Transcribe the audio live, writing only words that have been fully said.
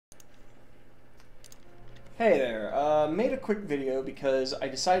Hey there, made a quick video because I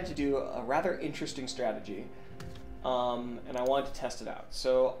decided to do a rather interesting strategy, and I wanted to test it out.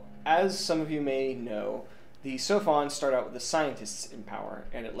 So, as some of you may know, the Sophons start out with the scientists in power,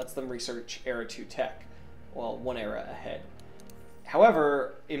 and it lets them research Era 2 tech, well, one era ahead.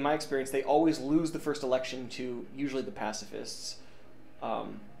 However, in my experience, they always lose the first election to usually the pacifists,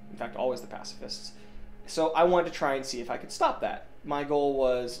 in fact, always the pacifists. So I wanted to try and see if I could stop that. My goal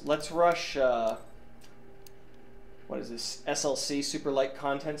was, let's rush what is this, SLC, super light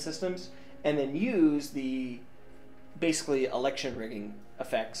content systems, and then use the basically election rigging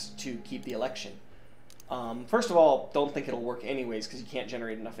effects to keep the election. First of all, don't think it'll work anyways because you can't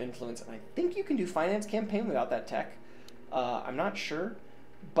generate enough influence, and I think you can do finance campaign without that tech. I'm not sure,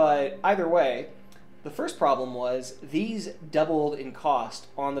 but either way, the first problem was these doubled in cost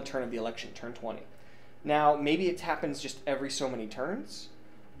on the turn of the election, turn 20. Now, maybe it happens just every so many turns,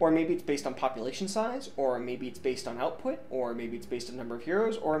 or maybe it's based on population size, or maybe it's based on output, or maybe it's based on number of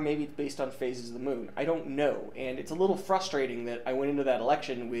heroes, or maybe it's based on phases of the moon. I don't know, and it's a little frustrating that I went into that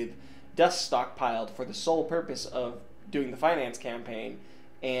election with dust stockpiled for the sole purpose of doing the finance campaign,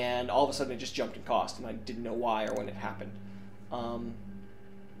 and all of a sudden it just jumped in cost, and I didn't know why or when it happened.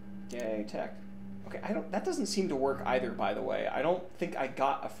 Yay, tech. Okay, that doesn't seem to work either, by the way. I don't think I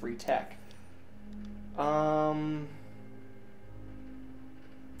got a free tech.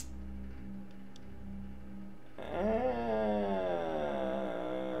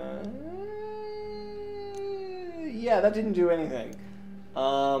 Yeah, that didn't do anything.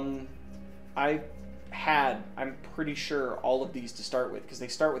 I'm pretty sure, all of these to start with, because they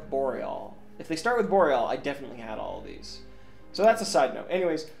start with Boreal. If they start with Boreal, I definitely had all of these. So that's a side note.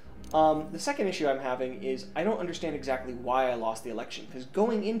 Anyways, the second issue I'm having is I don't understand exactly why I lost the election, because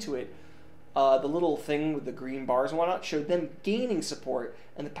going into it, the little thing with the green bars and whatnot showed them gaining support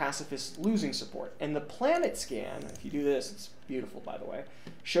and the pacifists losing support. And the planet scan, if you do this, it's beautiful, by the way,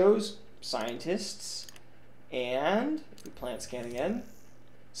 shows scientists and, if we planet scan again,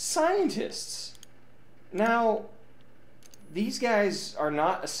 scientists. Now, these guys are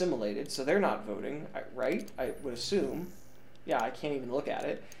not assimilated, so they're not voting, right? I would assume. Yeah, I can't even look at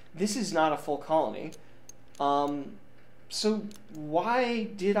it. This is not a full colony. So why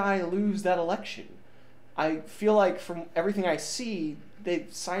did I lose that election? I feel like from everything I see,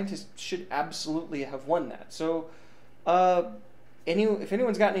 scientists should absolutely have won that. So if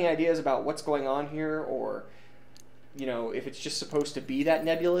anyone's got any ideas about what's going on here, or if it's just supposed to be that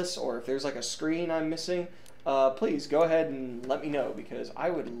nebulous, or if there's like a screen I'm missing, please go ahead and let me know, because I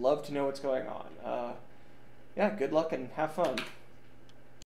would love to know what's going on. Yeah, good luck and have fun.